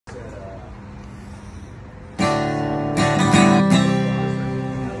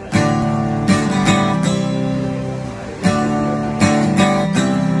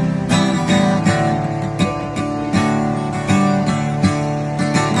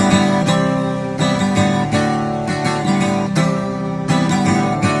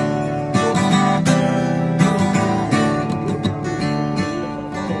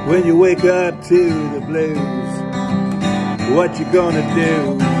When you wake up to the blues, what you gonna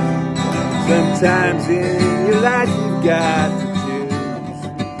do? Sometimes in your life you've got to choose.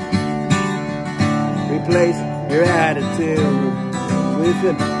 Replace your attitude with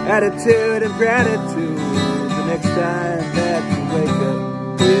an attitude of gratitude the next time that you wake up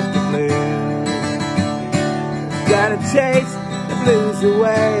with the blues. Gotta chase the blues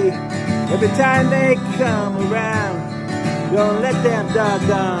away every time they come around. Don't let them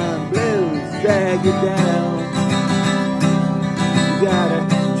doggone blues drag you down. You gotta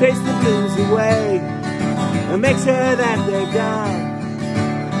chase the blues away and make sure that they're gone.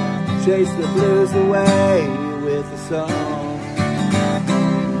 Chase the blues away with a song.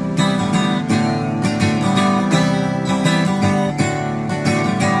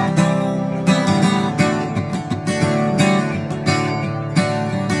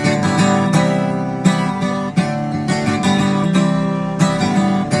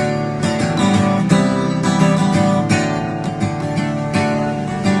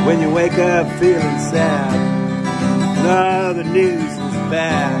 When you wake up feeling sad and all the news is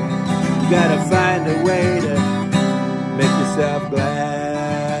bad, you gotta find a way to make yourself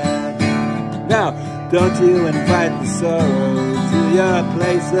glad. Now, don't you invite the sorrow to your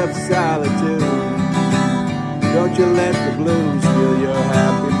place of solitude. Don't you let the blues fill your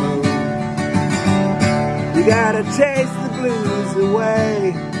happy mood. You gotta chase the blues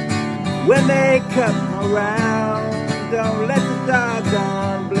away when they come around. Don't let the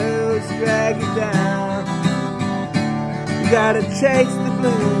doggone blues drag you down. You gotta chase the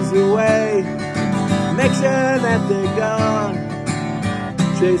blues away, make sure that they're gone.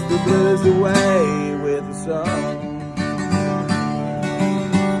 Chase the blues away with a song.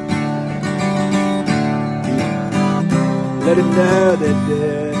 Let them know that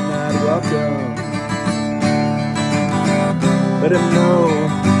they're not welcome. Let them know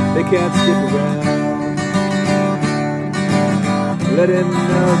they can't stick around. Let him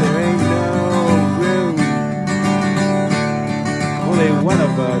know there ain't no room. Only one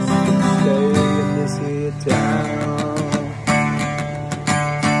of us can stay in this here town.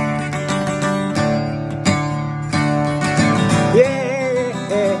 Yeah,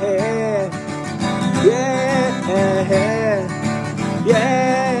 yeah, yeah.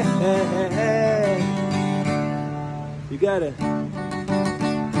 You gotta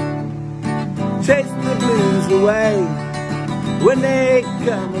chase the blues away when they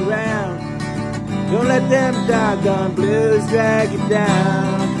come around. Don't let them doggone blues drag you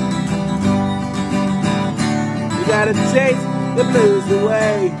down. You gotta chase the blues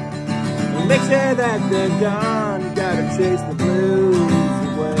away and make sure that they're gone. You gotta chase the blues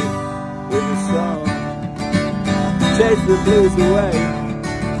away with a song. Chase the blues away.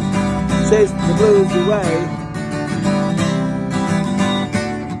 Chase the blues away.